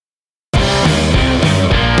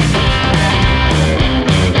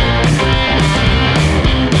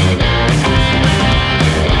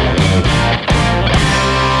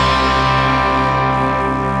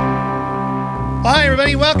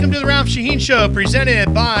Shaheen Show,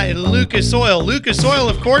 presented by Lucas Oil. Lucas Oil,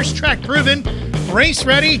 of course, track proven, race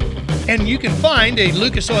ready, and you can find a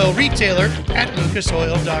Lucas Oil retailer at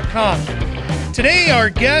lucasoil.com. Today, our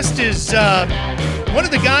guest is one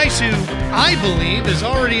of the guys who I believe is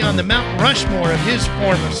already on the Mount Rushmore of his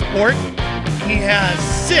form of sport. He has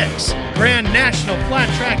 6 Grand National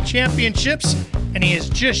Flat Track Championships, and he is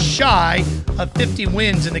just shy of 50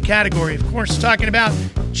 wins in the category. Of course, talking about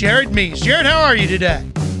Jared Mees. Jared, how are you today?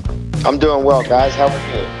 I'm doing well, guys. How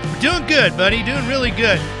are you? Doing good, buddy. Doing really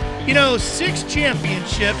good. You know, 6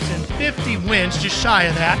 championships and 50 wins, just shy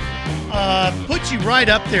of that, puts you right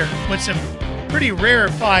up there with some pretty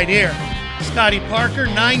rarefied air. Scotty Parker,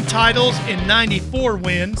 9 titles and 94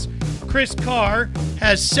 wins. Chris Carr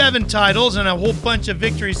has 7 titles and a whole bunch of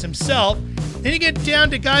victories himself. Then you get down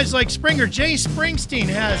to guys like Springer. Jay Springsteen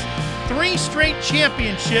has 3 straight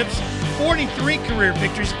championships, 43 career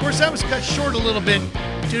victories. Of course, that was cut short a little bit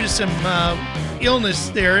due to some illness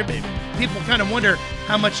there. People kind of wonder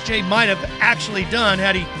how much Jay might have actually done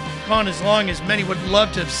had he gone as long as many would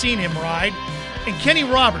love to have seen him ride. And Kenny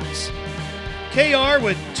Roberts, KR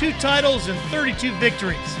with 2 titles and 32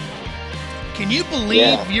 victories. Can you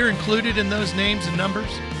believe you're included in those names and numbers?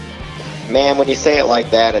 Man, when you say it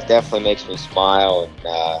like that, it definitely makes me smile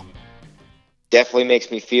and definitely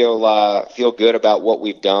makes me feel good about what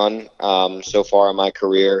we've done so far in my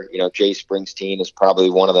career. You know, Jay Springsteen is probably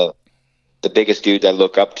one of the biggest dudes I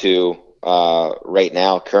look up to right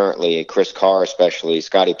now currently. Chris Carr especially,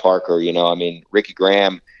 Scotty Parker. You know, I mean, Ricky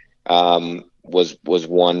Graham was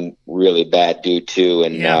one really bad dude too,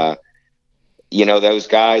 and you know, those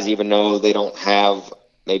guys, even though they don't have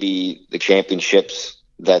maybe the championships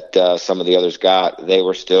that some of the others got, they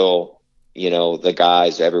were still, you know, the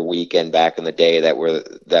guys every weekend back in the day that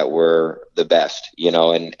were the best, you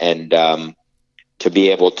know, and to be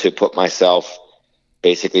able to put myself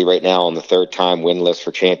basically right now on the 3rd time win list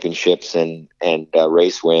for championships and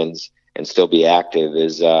race wins and still be active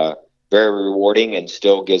is very rewarding, and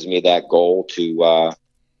still gives me that goal to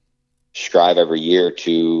strive every year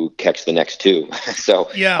to catch the next 2. So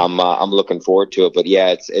I'm looking forward to it. But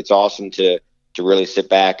yeah, it's awesome to really sit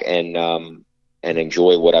back and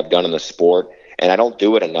enjoy what I've done in the sport. And I don't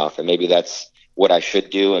do it enough, and maybe that's what I should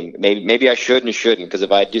do. And maybe I should and shouldn't, because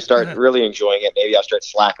if I do start really enjoying it, maybe I'll start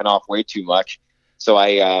slacking off way too much. So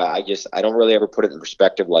I don't really ever put it in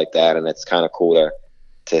perspective like that. And it's kind of cool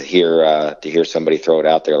to hear somebody throw it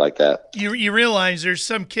out there like that. You realize there's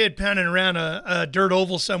some kid pounding around a dirt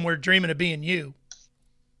oval somewhere dreaming of being you.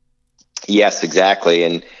 Yes, exactly.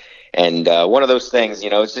 And one of those things, you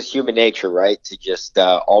know, it's just human nature, right? To just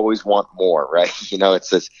always want more, right? You know, it's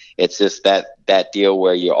just that deal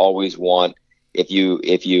where you always want, if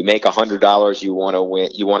you make $100, you want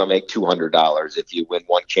to make $200. If you win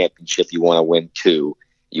 1 championship, you want to win 2.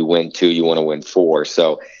 You win 2, you want to win 4.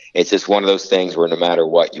 So it's just one of those things where no matter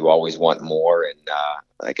what, you always want more. And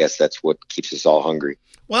I guess that's what keeps us all hungry.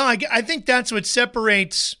 Well, I think that's what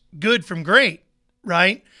separates good from great,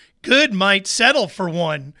 right? Good might settle for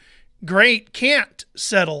 1. Great can't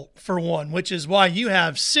settle for 1, which is why you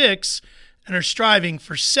have 6 and are striving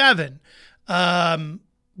for 7.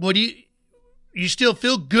 What do you still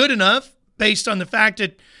feel good enough based on the fact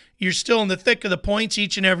that you're still in the thick of the points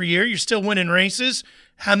each and every year? You're still winning races.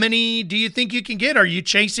 How many do you think you can get? Are you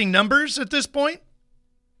chasing numbers at this point?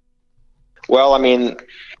 Well, I mean,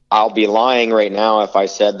 I'll be lying right now if I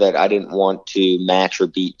said that I didn't want to match or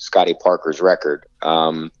beat Scotty Parker's record.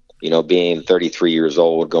 You know, being 33 years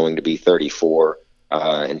old, going to be 34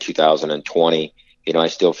 in 2020, you know, I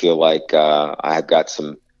still feel like I've got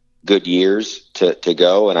some good years to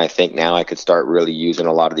go. And I think now I could start really using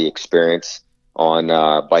a lot of the experience on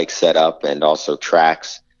bike setup and also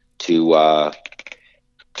tracks to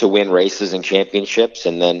win races and championships.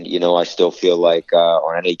 And then, you know, I still feel like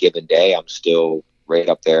on any given day, I'm still right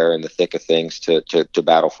up there in the thick of things to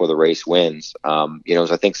battle for the race wins. You know,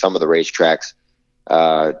 as I think some of the racetracks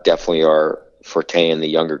definitely are forteing the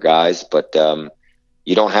younger guys, but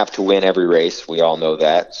you don't have to win every race. We all know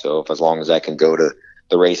that. So as long as I can go to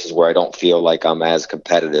the races where I don't feel like I'm as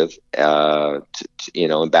competitive, you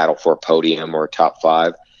know, and battle for a podium or a top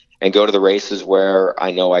 5, and go to the races where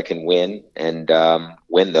I know I can win and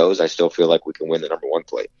win those, I still feel like we can win the number 1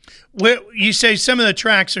 plate. Well, you say some of the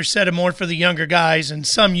tracks are set up more for the younger guys, and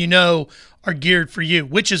some, you know, are geared for you.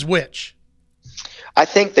 Which is which? I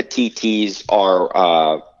think the TTs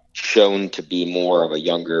are shown to be more of a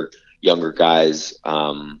younger guy's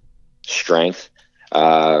strength.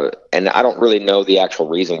 And I don't really know the actual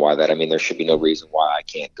reason why that. I mean, there should be no reason why I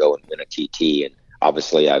can't go and win a TT. And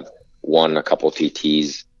obviously I've won a couple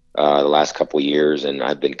TTs the last couple of years, and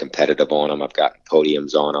I've been competitive on them. I've gotten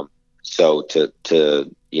podiums on them. So to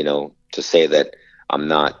say that I'm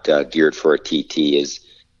not geared for a TT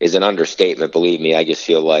is an understatement. Believe me, I just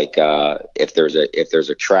feel like if there's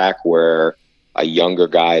a track where a younger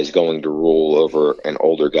guy is going to rule over an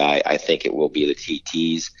older guy, I think it will be the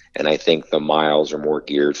TTs, and I think the miles are more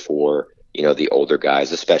geared for the older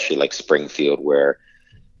guys, especially like Springfield, where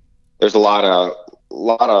there's a lot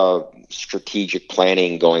of strategic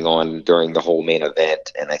planning going on during the whole main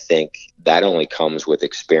event, and I think that only comes with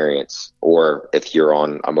experience, or if you're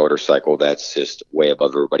on a motorcycle that's just way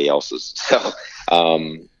above everybody else's. So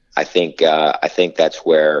I think that's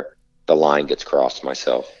where the line gets crossed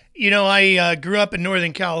myself. I grew up in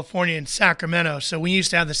Northern California in Sacramento, so we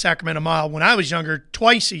used to have the Sacramento Mile when I was younger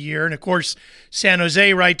twice a year. And, of course, San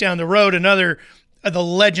Jose right down the road, another of the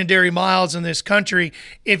legendary miles in this country.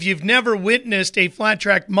 If you've never witnessed a flat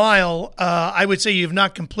track mile, I would say you've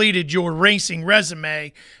not completed your racing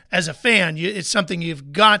resume as a fan. It's something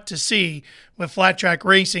you've got to see with flat track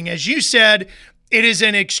racing. As you said, it is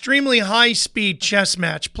an extremely high-speed chess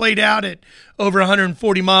match played out at over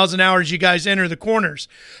 140 miles an hour as you guys enter the corners.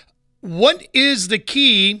 What is the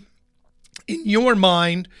key, in your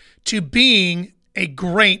mind, to being a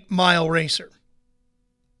great mile racer?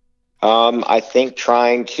 I think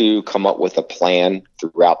trying to come up with a plan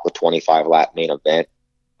throughout the 25-lap main event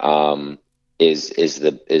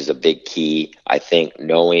is a big key. I think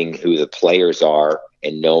knowing who the players are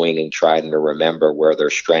and knowing and trying to remember where their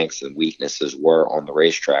strengths and weaknesses were on the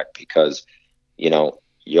racetrack, because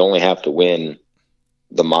you only have to win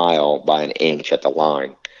the mile by an inch at the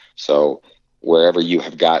line. So wherever you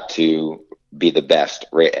have got to be the best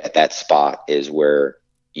right at that spot is where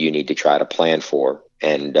you need to try to plan for.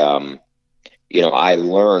 And, I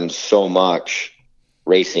learned so much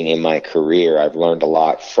racing in my career. I've learned a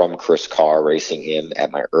lot from Chris Carr, racing him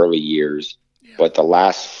at my early years. Yeah. But the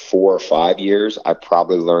last 4 or 5 years, I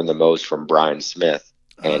probably learned the most from Brian Smith.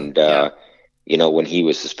 And,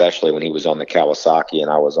 especially when he was on the Kawasaki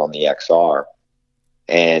and I was on the XR.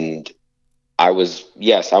 And I was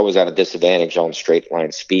at a disadvantage on straight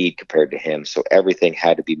line speed compared to him. So everything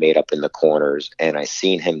had to be made up in the corners. And I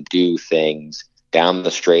seen him do things down the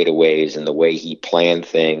straightaways and the way he planned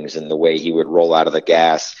things and the way he would roll out of the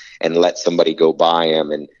gas and let somebody go by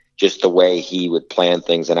him and just the way he would plan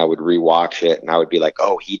things. And I would rewatch it and I would be like,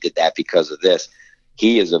 oh, he did that because of this.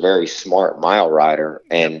 He is a very smart mile rider.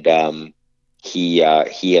 And he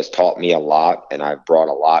has taught me a lot. And I've brought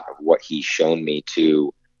a lot of what he's shown me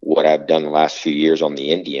to what I've done the last few years on the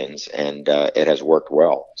Indians, and it has worked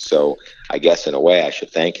well. So I guess in a way I should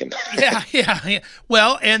thank him. Yeah.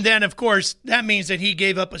 Well, and then of course that means that he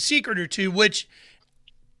gave up a secret or two, which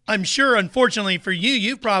I'm sure, unfortunately for you,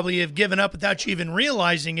 you probably have given up without you even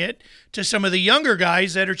realizing it to some of the younger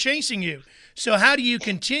guys that are chasing you. So how do you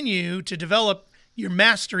continue to develop your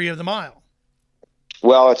mastery of the mile?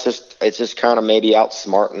 Well, it's just kind of maybe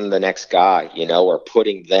outsmarting the next guy, or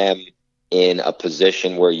putting them in a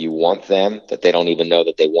position where you want them that they don't even know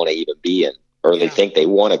that they want to even be in, or they think they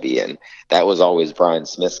want to be in. That was always Brian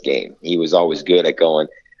Smith's game. He was always good at going,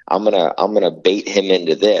 I'm gonna bait him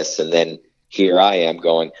into this, and then here I am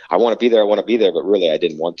going, I want to be there, but really I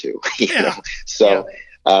didn't want to. So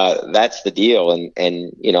that's the deal.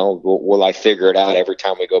 And will I figure it out every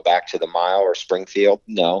time we go back to the mile or Springfield?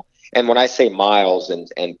 No. And when I say miles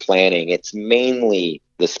and planning, it's mainly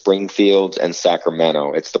the Springfields and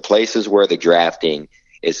Sacramento. It's the places where the drafting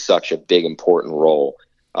is such a big, important role.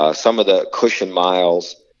 Some of the cushion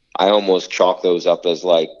miles, I almost chalk those up as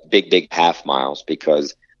like big half miles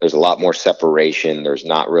because there's a lot more separation. There's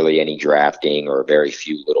not really any drafting or very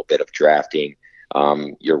few little bit of drafting.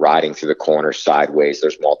 You're riding through the corner sideways.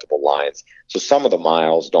 There's multiple lines. So some of the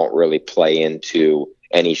miles don't really play into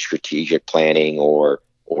any strategic planning or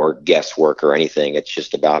guesswork or anything. It's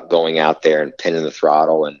just about going out there and pinning the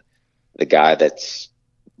throttle, and the guy that's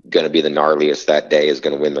going to be the gnarliest that day is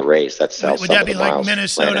going to win the race. That's how. Would that be like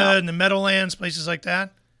Minnesota and the Meadowlands, places like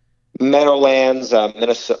that? Meadowlands,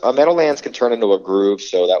 Meadowlands can turn into a groove,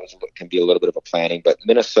 so can be a little bit of a planning. But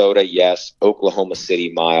Minnesota, yes. Oklahoma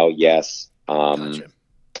City mile, yes. Gotcha.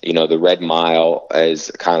 The Red Mile is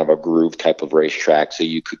kind of a groove type of racetrack, so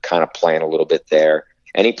you could kind of plan a little bit there.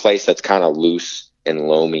 Any place that's kind of loose and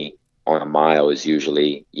loamy on a mile is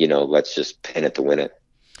usually, let's just pin it to win it.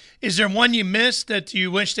 Is there one you missed that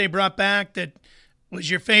you wish they brought back that was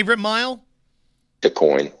your favorite mile?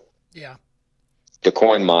 DeCoin. Yeah.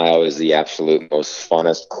 DeCoin Mile is the absolute most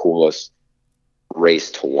funnest, coolest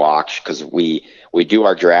race to watch because we do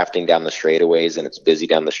our drafting down the straightaways and it's busy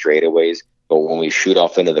down the straightaways. But when we shoot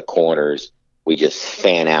off into the corners, we just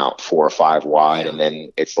fan out 4 or 5 wide. And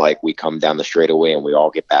then it's like we come down the straightaway and we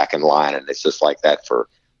all get back in line. And it's just like that for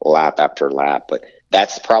lap after lap. But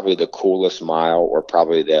that's probably the coolest mile, or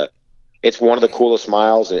probably it's one of the coolest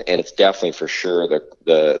miles, and it's definitely for sure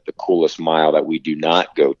the coolest mile that we do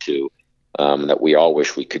not go to, that we all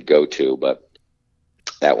wish we could go to. But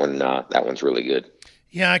that one's really good.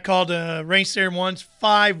 Yeah, I called a race there once,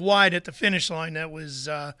 5 wide at the finish line. That was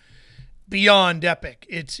beyond epic.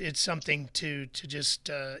 It's something to just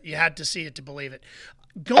you had to see it to believe it.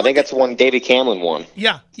 I think that's the one David Camlin won.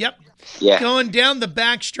 Yeah, yep. Yeah. Going down the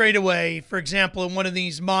back straightaway, for example, in one of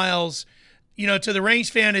these miles, to the race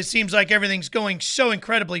fan, it seems like everything's going so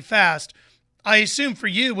incredibly fast. I assume for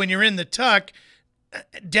you, when you're in the tuck,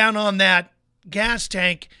 down on that gas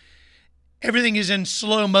tank, everything is in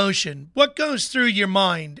slow motion. What goes through your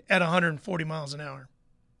mind at 140 miles an hour?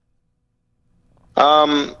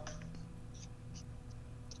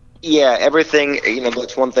 Yeah, everything,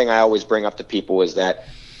 that's one thing I always bring up to people is that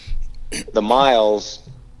the miles,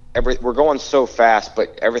 we're going so fast,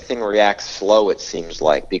 but everything reacts slow, it seems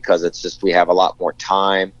like, because it's just, we have a lot more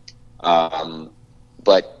time.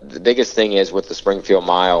 But the biggest thing is with the Springfield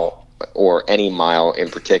mile, or any mile in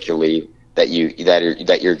particularly that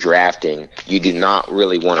you're drafting, you do not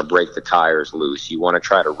really want to break the tires loose. You want to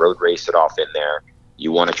try to road race it off in there.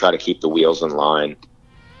 You want to try to keep the wheels in line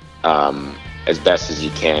as best as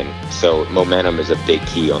you can. So momentum is a big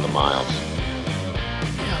key on the miles.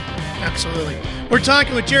 Yeah, absolutely. We're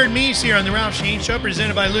talking with Jared Mees here on the Ralph Shaheen Show,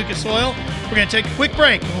 presented by Lucas Oil. We're going to take a quick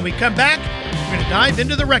break. When we come back, we're going to dive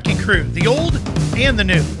into the wrecking crew, the old and the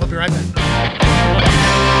new. We'll be right back.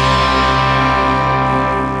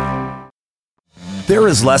 There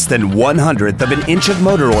is less than 1/100th of an inch of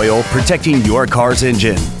motor oil protecting your car's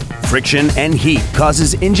engine. Friction and heat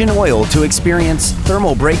causes engine oil to experience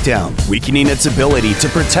thermal breakdown, weakening its ability to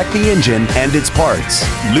protect the engine and its parts.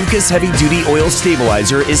 Lucas Heavy Duty Oil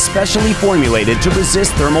Stabilizer is specially formulated to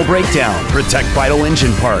resist thermal breakdown, protect vital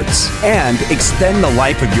engine parts, and extend the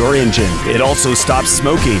life of your engine. It also stops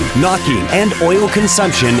smoking, knocking, and oil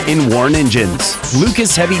consumption in worn engines.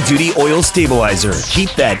 Lucas Heavy Duty Oil Stabilizer.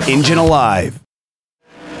 Keep that engine alive.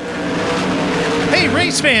 Hey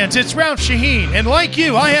race fans, it's Ralph Shaheen, and like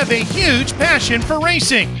you, I have a huge passion for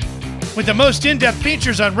racing. With the most in-depth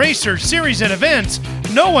features on racers, series, and events,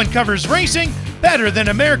 no one covers racing better than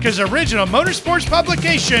America's original motorsports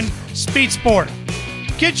publication, Speed Sport.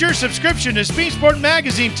 Get your subscription to Speed Sport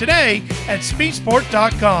magazine today at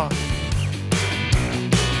speedsport.com.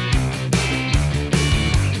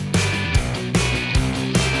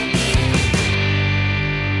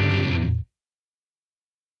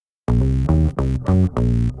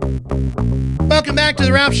 Welcome back to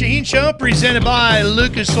the Ralph Shaheen Show, presented by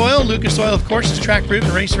Lucas Oil. Lucas Oil, of course, is track-proof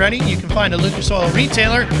and race-ready. You can find a Lucas Oil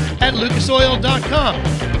retailer at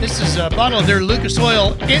lucasoil.com. This is a bottle of their Lucas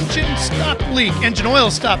Oil engine oil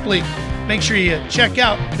stop leak. Make sure you check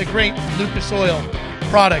out the great Lucas Oil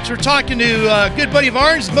products. We're talking to a good buddy of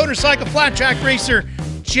ours, motorcycle flat track racer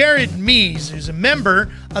Jared Mees, who's a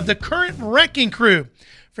member of the current wrecking crew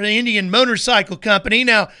for the Indian Motorcycle Company.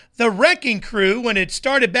 Now, the wrecking crew, when it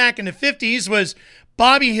started back in the 50s, was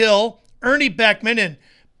Bobby Hill, Ernie Beckman, and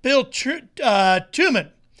Bill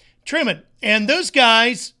Truman. And those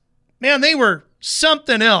guys, man, they were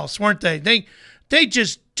something else, weren't they? They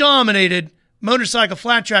just dominated motorcycle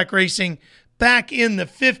flat track racing back in the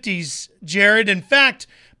 50s, Jared. In fact,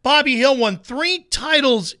 Bobby Hill won 3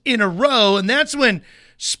 titles in a row, and that's when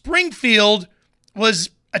Springfield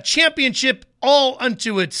was a championship all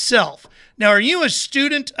unto itself. Now, are you a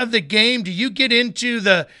student of the game? Do you get into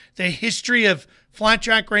the history of flat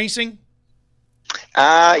track racing?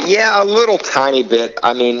 Yeah, a little tiny bit.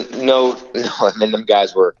 I mean, no. I mean, them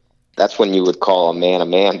guys that's when you would call a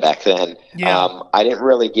man back then. Yeah. I didn't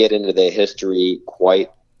really get into the history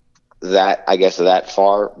quite that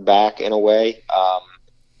far back in a way.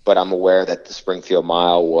 But I'm aware that the Springfield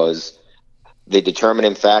Mile was the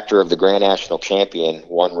determining factor of the Grand National Champion,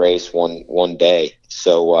 one race, one day.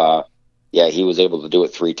 So, yeah, he was able to do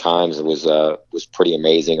it 3 times. It was pretty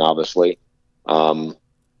amazing, obviously.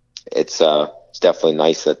 It's definitely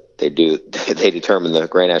nice that they determine the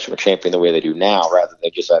Grand National Champion the way they do now, rather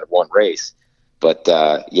than just out of one race. But,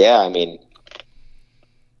 yeah, I mean,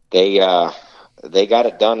 they got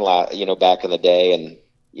it done, back in the day, and,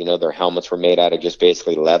 their helmets were made out of just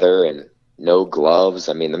basically leather and no gloves.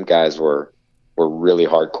 I mean, them guys were really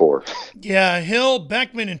hardcore. Yeah, Hill,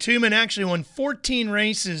 Beckman, and Truman actually won 14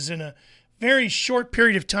 races in a very short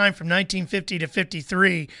period of time from 1950 to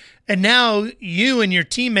 53. And now you and your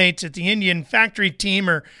teammates at the Indian factory team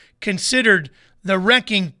are considered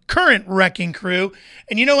the current wrecking crew.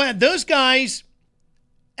 And you know what? Those guys,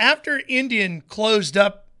 after Indian closed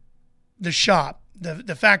up the shop,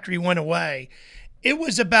 the factory went away, it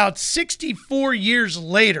was about 64 years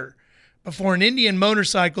later before an Indian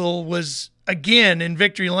motorcycle was again in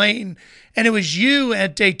victory lane, and it was you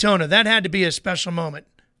at Daytona. That had to be a special moment.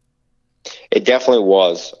 It definitely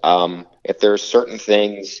was. If there's certain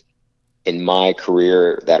things in my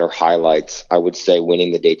career that are highlights, I would say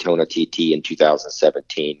winning the Daytona TT in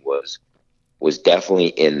 2017 was definitely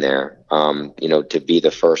in there. To be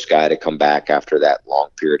the first guy to come back after that long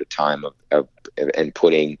period of time and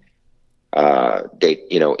putting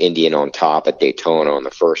Indian on top at Daytona on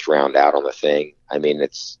the first round out on the thing. I mean,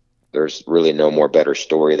 there's really no more better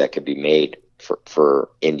story that could be made for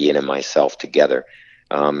Indian and myself together.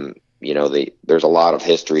 There's a lot of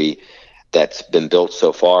history that's been built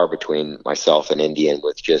so far between myself and Indian,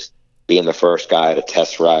 with just being the first guy to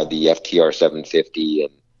test ride the FTR 750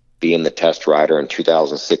 and being the test rider in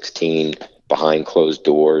 2016 behind closed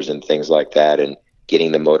doors and things like that, and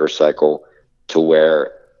getting the motorcycle to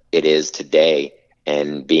where it is today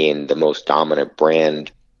and being the most dominant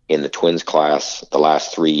brand in the twins class the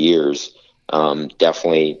last 3 years,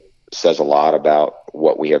 definitely says a lot about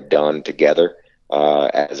what we have done together.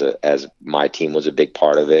 As my team was a big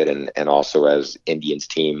part of it, and also as Indian's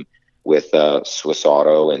team with Swiss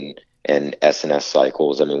Auto and S&S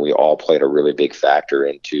Cycles. I mean, we all played a really big factor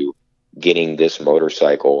into getting this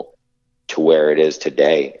motorcycle to where it is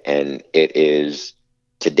today, and it is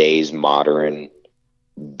today's modern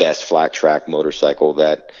best flat track motorcycle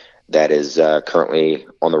that is currently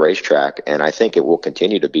on the racetrack, and I think it will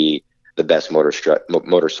continue to be the best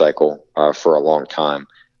motorcycle for a long time.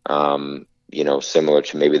 Similar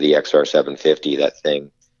to maybe the XR 750, that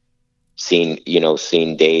thing seen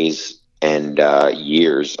days and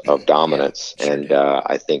years of dominance, and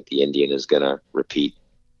I think the Indian is going to repeat.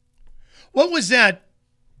 What was that?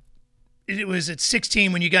 It was at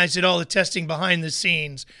 16 when you guys did all the testing behind the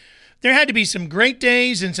scenes. There had to be some great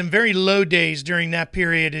days and some very low days during that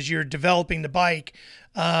period as you're developing the bike.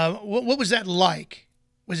 What was that like?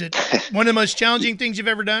 Was it one of the most challenging things you've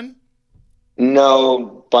ever done?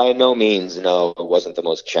 No, by no means. No, it wasn't the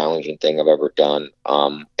most challenging thing I've ever done.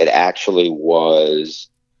 It actually was,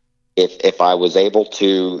 if I was able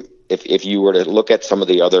to, if you were to look at some of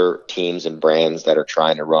the other teams and brands that are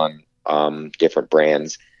trying to run different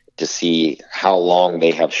brands, to see how long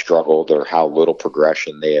they have struggled or how little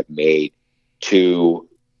progression they have made to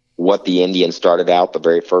what the Indian started out the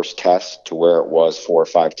very first test to where it was 4 or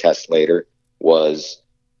 5 tests later was,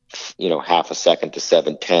 half a second to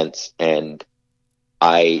 7/10. And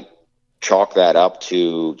I chalk that up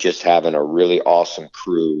to just having a really awesome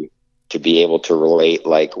crew to be able to relate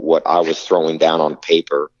like what I was throwing down on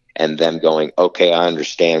paper and them going, okay, I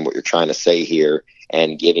understand what you're trying to say here,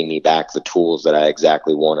 and giving me back the tools that I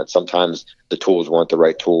exactly wanted. Sometimes the tools weren't the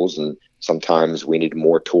right tools, and sometimes we needed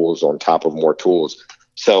more tools on top of more tools.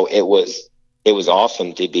 So it was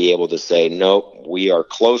awesome to be able to say, nope, we are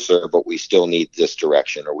closer, but we still need this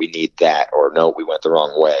direction, or we need that, or no, we went the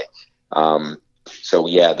wrong way. So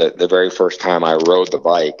yeah, the very first time I rode the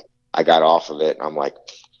bike, I got off of it and I'm like,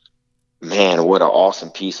 man, what an awesome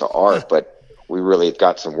piece of art, but we really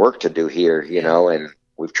got some work to do here, and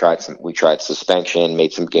we tried suspension,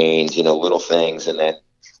 made some gains, little things. And then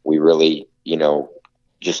we really,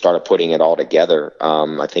 just started putting it all together.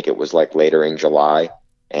 I think it was like later in July,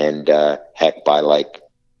 and by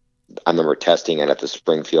I remember testing it at the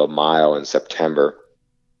Springfield Mile in September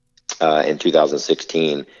in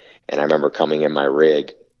 2016. And I remember coming in my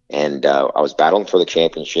rig, and I was battling for the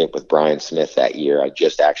championship with Brian Smith that year. I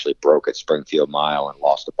just actually broke at Springfield Mile and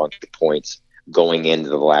lost a bunch of points going into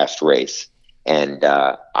the last race. And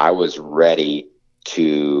I was ready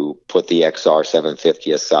to put the XR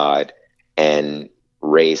 750 aside and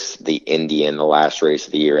race the Indian, the last race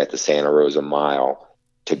of the year at the Santa Rosa Mile,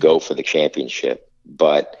 to go for the championship.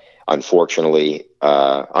 But unfortunately,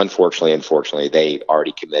 they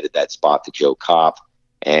already committed that spot to Joe Kopp.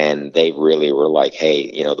 And they really were like,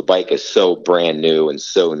 hey, the bike is so brand new and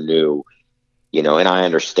so new, and I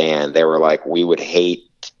understand. They were like, we would hate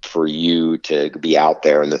for you to be out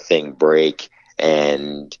there and the thing break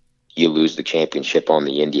and you lose the championship on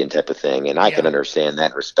the Indian type of thing. And I can understand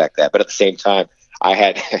that and respect that. But at the same time, I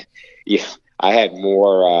had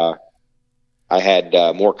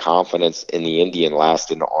more confidence in the Indian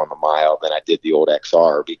lasting on the mile than I did the old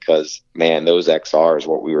XR, because man, those XRs,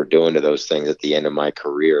 what we were doing to those things at the end of my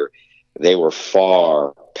career, they were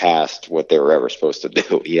far past what they were ever supposed to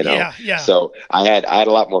do, Yeah. So I had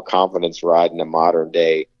a lot more confidence riding a modern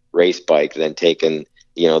day race bike than taking,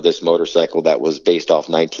 this motorcycle that was based off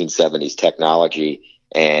 1970s technology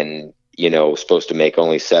and, supposed to make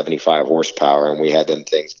only 75 horsepower. And we had them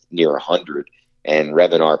things near 100. And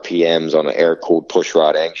revving RPMs on an air-cooled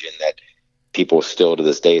pushrod engine that people still to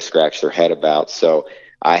this day scratch their head about. So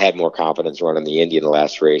I had more confidence running the Indy in the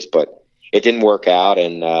last race, but it didn't work out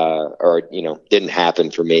and, didn't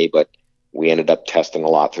happen for me, but we ended up testing a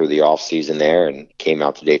lot through the off season there and came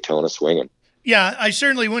out to Daytona swinging. Yeah, I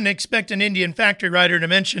certainly wouldn't expect an Indian factory rider to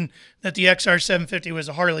mention that the XR750 was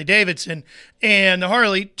a Harley Davidson. And the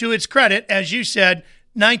Harley, to its credit, as you said,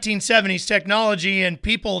 1970s technology, and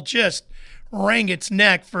people just wrang its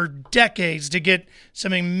neck for decades to get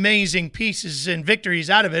some amazing pieces and victories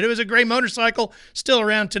out of it. It was a great motorcycle, still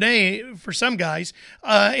around today for some guys.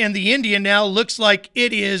 And the Indian now looks like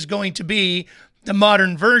it is going to be the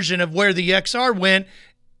modern version of where the XR went.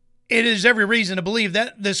 It is every reason to believe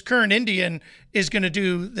that this current Indian is going to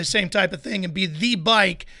do the same type of thing and be the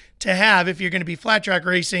bike to have if you're going to be flat track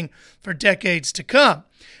racing for decades to come.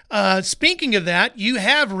 Speaking of that, you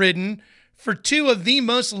have ridden for two of the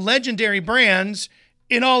most legendary brands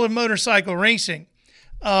in all of motorcycle racing.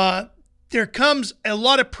 There comes a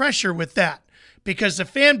lot of pressure with that because the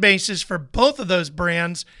fan bases for both of those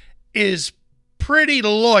brands is pretty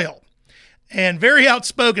loyal and very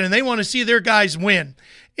outspoken, and they want to see their guys win.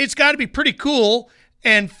 It's got to be pretty cool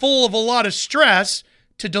and full of a lot of stress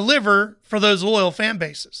to deliver for those loyal fan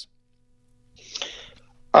bases.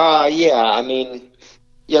 Yeah, I mean,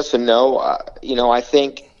 yes and no. I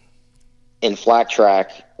think in flat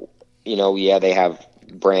track, they have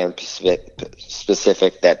brand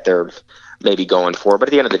specific that they're maybe going for. But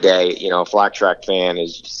at the end of the day, a flat track fan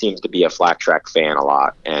seems to be a flat track fan a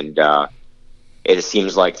lot. And it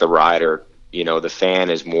seems like the rider, the fan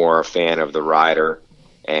is more a fan of the rider.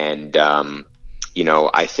 And,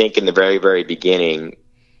 I think in the very, very beginning,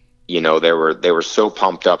 they were so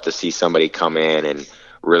pumped up to see somebody come in and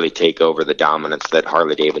really take over the dominance that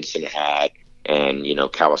Harley Davidson had and,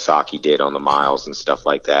 Kawasaki did on the miles and stuff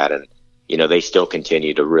like that. And, they still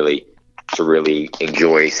continue to really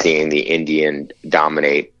enjoy seeing the Indian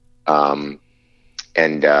dominate. Ever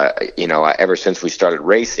since we started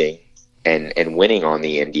racing and winning on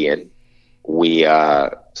the Indian, we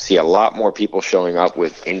see a lot more people showing up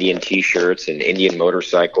with Indian T-shirts and Indian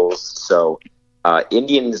motorcycles. So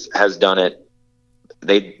Indians has done it.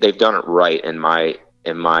 They've done it right in my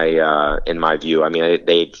view.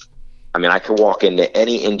 I could walk into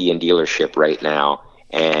any Indian dealership right now,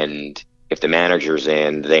 and if the manager's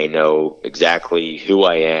in, they know exactly who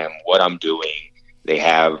I am, what I'm doing. They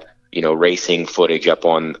have racing footage up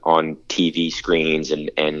on TV screens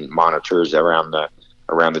and monitors around the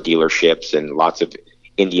dealerships, and lots of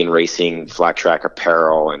Indian racing flat track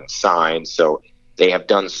apparel and signs. So they have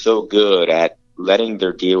done so good at letting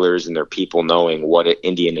their dealers and their people knowing what an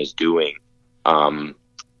Indian is doing on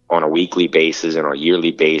a weekly basis and on a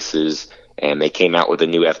yearly basis. And they came out with a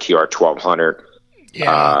new FTR 1200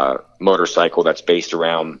 motorcycle that's based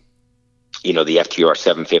around the FTR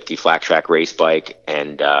 750 flat track race bike.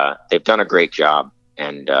 And they've done a great job.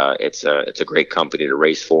 And it's a great company to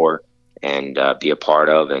race for and be a part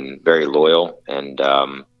of, and very loyal, and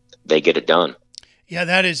they get it done. Yeah,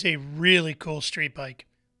 that is a really cool street bike.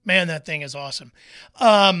 Man, that thing is awesome.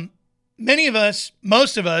 Most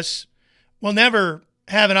of us will never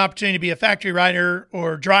have an opportunity to be a factory rider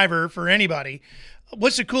or driver for anybody.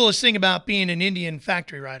 What's the coolest thing about being an Indian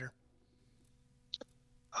factory rider?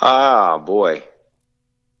 Ah, boy.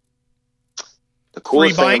 The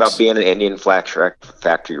coolest thing about being an Indian flat track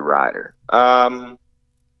factory rider.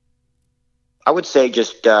 I would say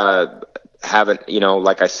just having,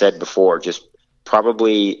 like I said before, just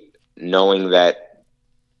probably knowing that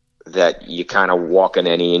you kind of walk in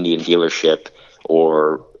any Indian dealership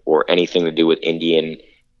or anything to do with Indian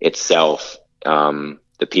itself,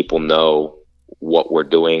 the people know what we're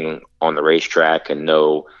doing on the racetrack and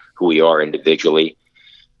know who we are individually.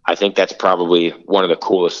 I think that's probably one of the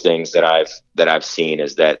coolest things that I've seen,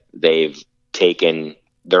 is that they've taken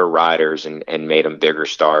their riders and made them bigger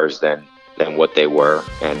stars than what they were,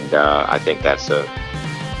 and I think that's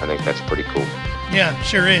pretty cool. Yeah,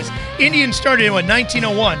 sure is. Indian started in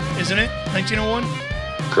 1901, isn't it? 1901?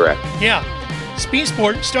 Correct. Yeah. Speed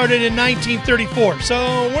Sport started in 1934,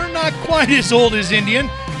 so we're not quite as old as Indian,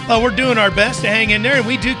 but we're doing our best to hang in there, and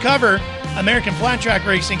we do cover American flat track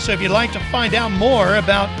racing. So if you'd like to find out more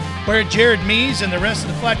about where Jared Mees and the rest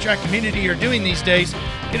of the flat track community are doing these days,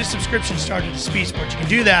 get a subscription started to Speed Sport. You can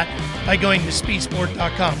do that by going to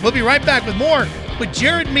speedsport.com. We'll be right back with more with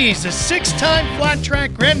Jared Mees, the 6-time flat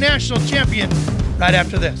track Grand National champion, right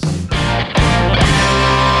after this.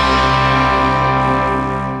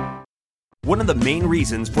 One of the main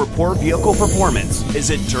reasons for poor vehicle performance is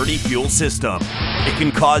a dirty fuel system. It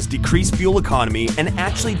can cause decreased fuel economy and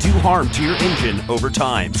actually do harm to your engine over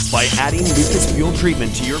time. By adding Lucas Fuel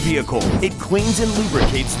Treatment to your vehicle, it cleans and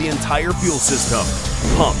lubricates the entire fuel system,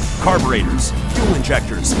 pump, carburetors, fuel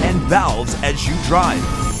injectors, and valves as you drive.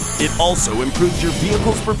 It also improves your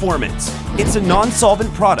vehicle's performance. It's a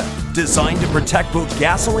non-solvent product designed to protect both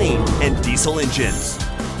gasoline and diesel engines.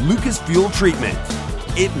 Lucas Fuel Treatment.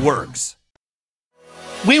 It works.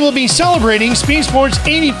 We will be celebrating Speed Sports'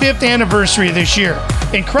 85th anniversary this year.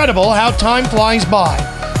 Incredible how time flies by.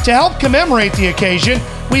 To help commemorate the occasion,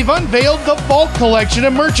 we've unveiled the Vault collection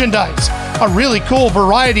of merchandise. A really cool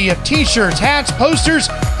variety of t-shirts, hats, posters,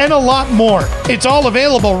 and a lot more. It's all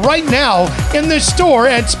available right now in the store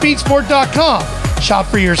at speedsport.com. Shop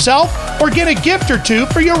for yourself or get a gift or two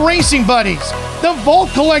for your racing buddies. The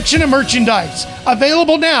Vault collection of merchandise,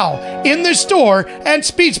 available now in the store at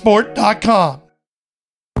speedsport.com.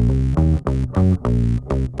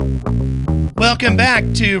 Welcome back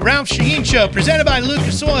to Ralph Shaheen Show, presented by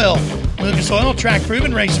Lucas Oil. Lucas Oil, track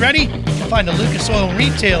proven, race ready. You can find a Lucas Oil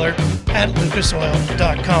retailer at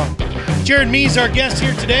lucasoil.com. Jared Mees, our guest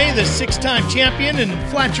here today, the six-time champion in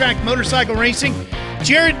flat track motorcycle racing.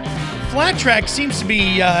 Jared, flat track seems to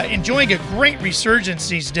be enjoying a great resurgence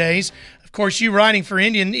these days. Of course, you riding for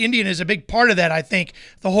Indian. Indian is a big part of that, I think.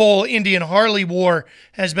 The whole Indian Harley war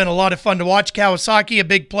has been a lot of fun to watch. Kawasaki, a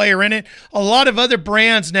big player in it. A lot of other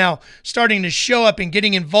brands now starting to show up and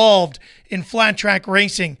getting involved in flat track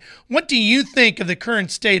racing. What do you think of the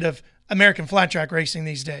current state of American flat track racing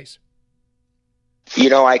these days? You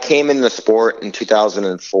know, I came in the sport in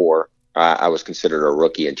 2004. I was considered a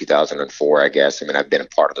rookie in 2004, I guess. I mean, I've been a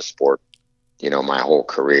part of the sport, you know, my whole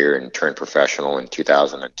career and turned professional in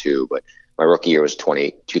 2002. But my rookie year was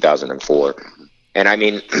 2004. And I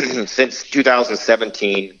mean, since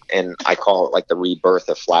 2017, and I call it like the rebirth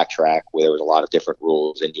of flat track, where there was a lot of different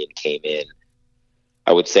rules, Indian came in.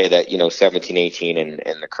 I would say that, you know, 17, 18, and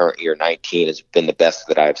the current year, 19, has been the best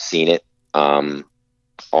that I've seen it on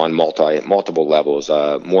multiple levels.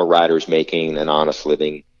 More riders making an honest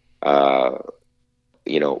living,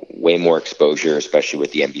 you know, way more exposure, especially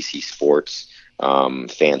with the NBC Sports,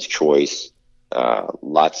 Fans Choice,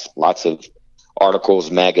 lots of articles,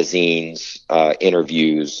 magazines,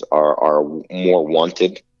 interviews are more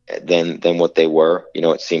wanted than what they were. You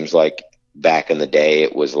know, it seems like back in the day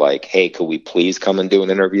it was like, hey, could we please come and do an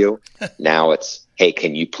interview? Now it's, hey,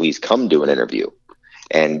 can you please come do an interview?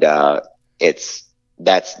 And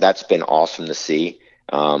that's been awesome to see.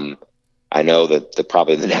 I know that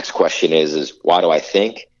probably the next question is why do I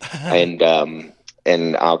think? And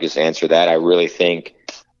I'll just answer that. I really think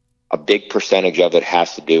a big percentage of it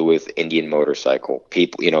has to do with Indian Motorcycle.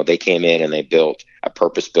 People, you know, they came in and they built a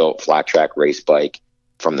purpose-built flat track race bike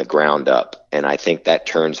from the ground up. And I think that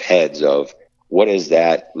turns heads of what is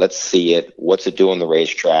that? Let's see it. What's it do on the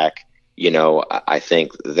racetrack? You know, I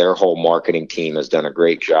think their whole marketing team has done a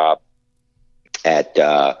great job at,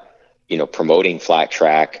 you know, promoting flat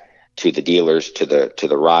track to the dealers, to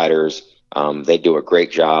the riders. They do a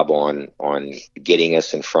great job on getting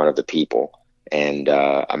us in front of the people. And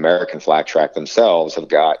American Flat Track themselves have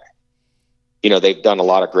got, you know, they've done a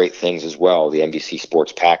lot of great things as well. The NBC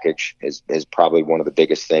Sports package is probably one of the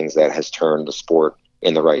biggest things that has turned the sport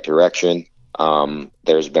in the right direction.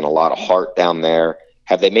 There's been a lot of heart down there.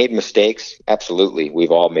 Have they made mistakes? Absolutely.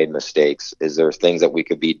 We've all made mistakes. Is there things that we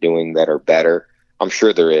could be doing that are better? I'm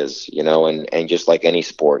sure there is, you know, and just like any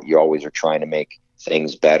sport, you always are trying to make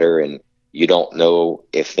things better, and you don't know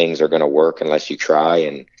if things are going to work unless you try.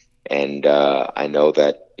 And I know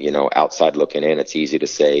that, you know, outside looking in, it's easy to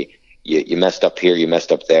say you messed up here, you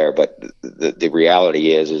messed up there. But the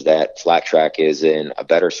reality is that flat track is in a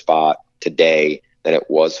better spot today than it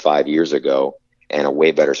was 5 years ago, and a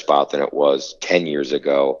way better spot than it was 10 years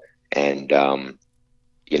ago. And,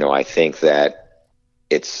 you know, I think that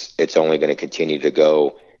it's only going to continue to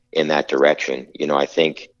go in that direction. You know, I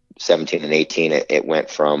think 17 and 18, it went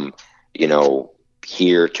from, you know,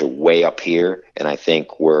 here to way up here. And I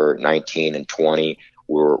think we're 19 and 20.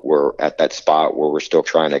 We're at that spot where we're still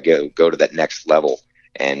trying to go to that next level.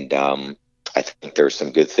 And I think there's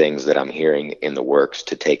some good things that I'm hearing in the works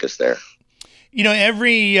to take us there. You know,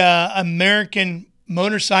 every American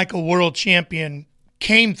motorcycle world champion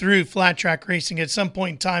came through flat track racing at some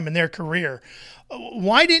point in time in their career.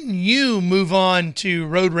 Why didn't you move on to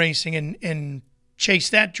road racing and chase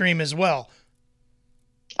that dream as well?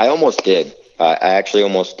 I almost did. I actually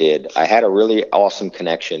almost did. I had a really awesome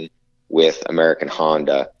connection with American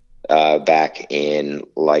Honda back in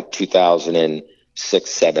like 2006,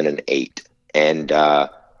 7, and 8. And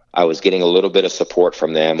I was getting a little bit of support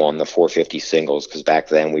from them on the 450 singles, because back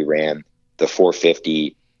then we ran the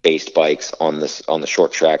 450 based bikes on the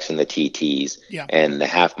short tracks and the TTs, and the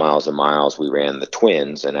half miles and miles we ran the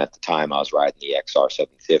twins. And at the time I was riding the XR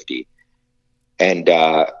 750, and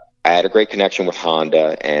I had a great connection with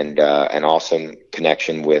Honda, and an awesome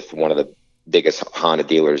connection with one of the biggest Honda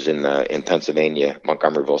dealers in Pennsylvania,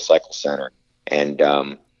 Montgomeryville Cycle Center, and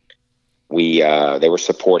they were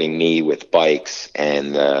supporting me with bikes,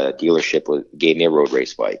 and the dealership gave me a road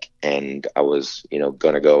race bike, and I was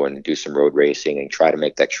going to go and do some road racing and try to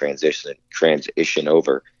make that transition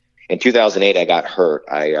over. In 2008, I got hurt.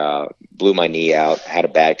 I blew my knee out, had a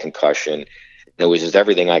bad concussion. And it was just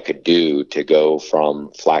everything I could do to go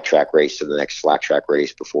from flat track race to the next flat track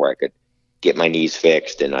race before I could get my knees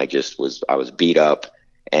fixed. And I was beat up.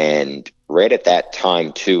 And right at that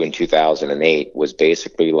time too, in 2008, was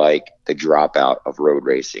basically like the dropout of road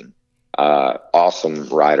racing. Awesome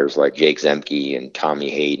riders like Jake Zemke and Tommy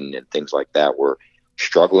Hayden and things like that were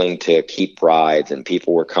struggling to keep rides, and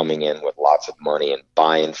people were coming in with lots of money and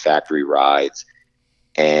buying factory rides.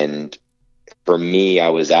 And for me, I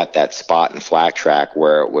was at that spot in flat track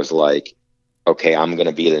where it was like, okay, I'm going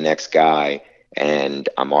to be the next guy, and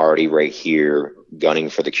I'm already right here gunning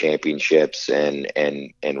for the championships and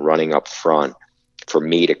running up front. For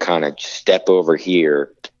me to kind of step over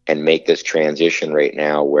here and make this transition right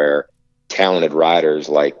now, where talented riders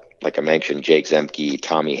like I mentioned, Jake Zemke,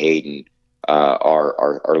 Tommy Hayden,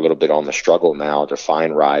 are a little bit on the struggle now to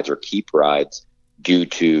find rides or keep rides due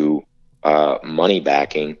to money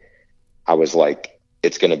backing. I was like,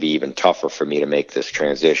 it's going to be even tougher for me to make this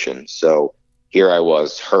transition. So here I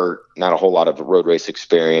was, hurt, not a whole lot of road race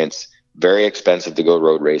experience, very expensive to go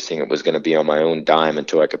road racing. It was going to be on my own dime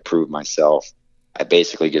until I could prove myself. I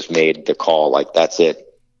basically just made the call, like, that's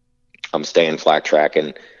it. I'm staying flat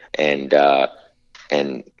tracking. And I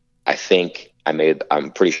think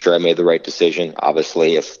I'm pretty sure I made the right decision.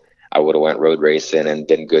 Obviously, if I would have went road racing and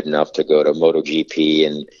been good enough to go to MotoGP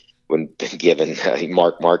and when given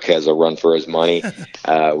Mark Marquez a run for his money,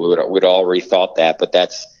 we'd all rethought that, but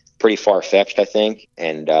that's pretty far-fetched, I think.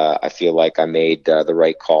 And I feel like I made the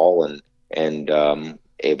right call and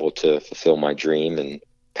able to fulfill my dream and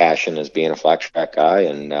passion as being a flat track guy.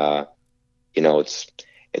 And,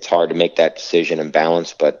 it's hard to make that decision and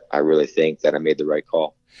balance, but I really think that I made the right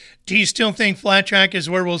call. Do you still think flat track is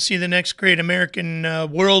where we'll see the next great American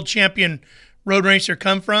world champion road racer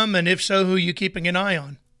come from? And if so, who are you keeping an eye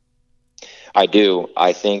on? I do.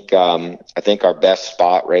 I think our best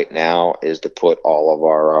spot right now is to put all of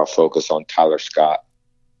our focus on Tyler Scott.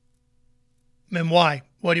 And why?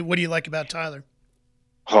 What do you like about Tyler?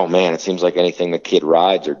 Oh man, it seems like anything the kid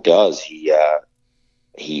rides or does,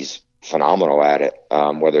 he's phenomenal at it.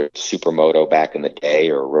 Whether it's supermoto back in the day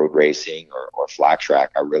or road racing or flat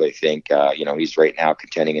track, I really think he's right now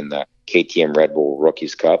contending in the KTM Red Bull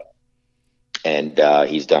Rookies Cup, and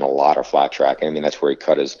he's done a lot of flat tracking. I mean, that's where he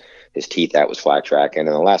cut his teeth at, was flat track. And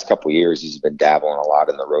in the last couple of years, he's been dabbling a lot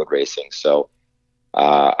in the road racing. So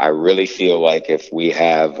I really feel like if we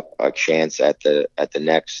have a chance at the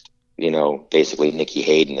next, basically Nicky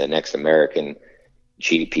Hayden, the next American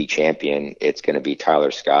GDP champion, it's going to be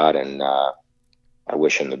Tyler Scott. And I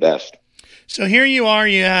wish him the best. So here you are,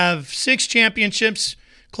 you have 6 championships,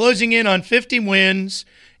 closing in on 50 wins.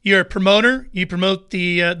 You're a promoter. You promote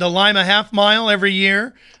the Lima half mile every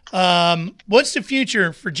year. What's the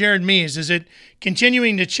future for Jared Mees? Is it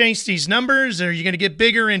continuing to chase these numbers? Are you going to get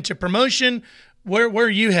bigger into promotion? Where are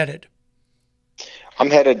you headed? I'm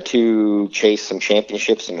headed to chase some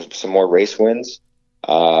championships and some more race wins.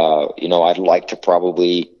 I'd like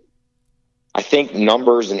to I think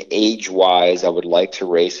numbers and age-wise, I would like to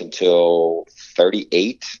race until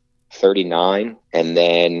 38, 39, and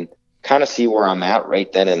then kind of see where I'm at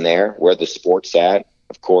right then and there, where the sport's at.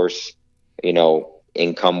 Of course,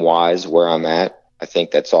 income-wise, where I'm at. I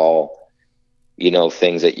think that's all,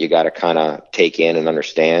 things that you got to kind of take in and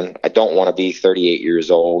understand. I don't want to be 38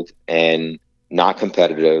 years old and not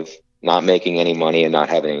competitive, not making any money, and not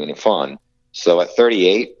having any fun. So at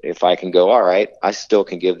 38, if I can go, all right, I still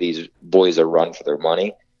can give these boys a run for their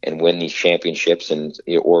money and win these championships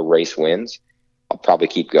or race wins, I'll probably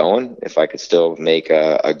keep going. If I could still make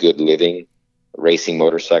a good living racing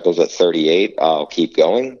motorcycles at 38, I'll keep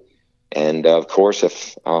going. And of course,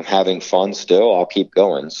 if I'm having fun still, I'll keep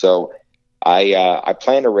going. So I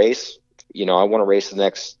plan to race. I want to race the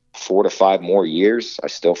next 4 to 5 more years. I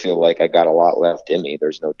still feel like I got a lot left in me.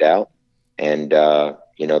 There's no doubt. And,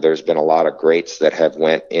 there's been a lot of greats that have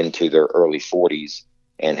went into their early 40s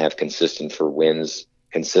and have consistent for wins,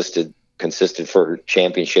 consistent for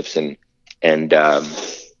championships and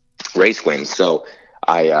race wins. So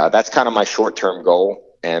That's kind of my short-term goal,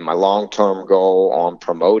 and my long-term goal on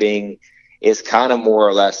promoting is kind of more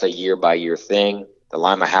or less a year-by-year thing. The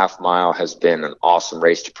Lima Half Mile has been an awesome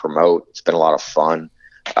race to promote. It's been a lot of fun.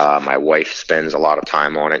 My wife spends a lot of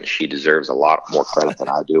time on it, and she deserves a lot more credit than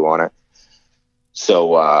I do on it.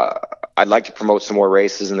 So I'd like to promote some more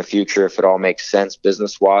races in the future if it all makes sense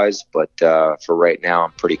business-wise. But for right now,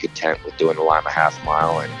 I'm pretty content with doing the Lima Half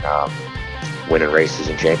Mile and winning races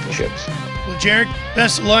and championships. Well, Jared,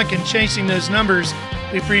 best of luck in chasing those numbers.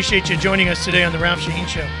 We appreciate you joining us today on the Ralph Shaheen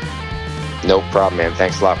Show. No problem, man.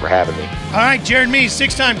 Thanks a lot for having me. All right, Jared Mees,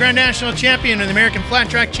 6-time Grand National Champion in the American Flat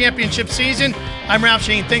Track Championship season. I'm Ralph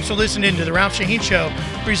Shaheen. Thanks for listening to the Ralph Shaheen Show,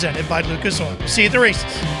 presented by Lucas Oil. See you at the races.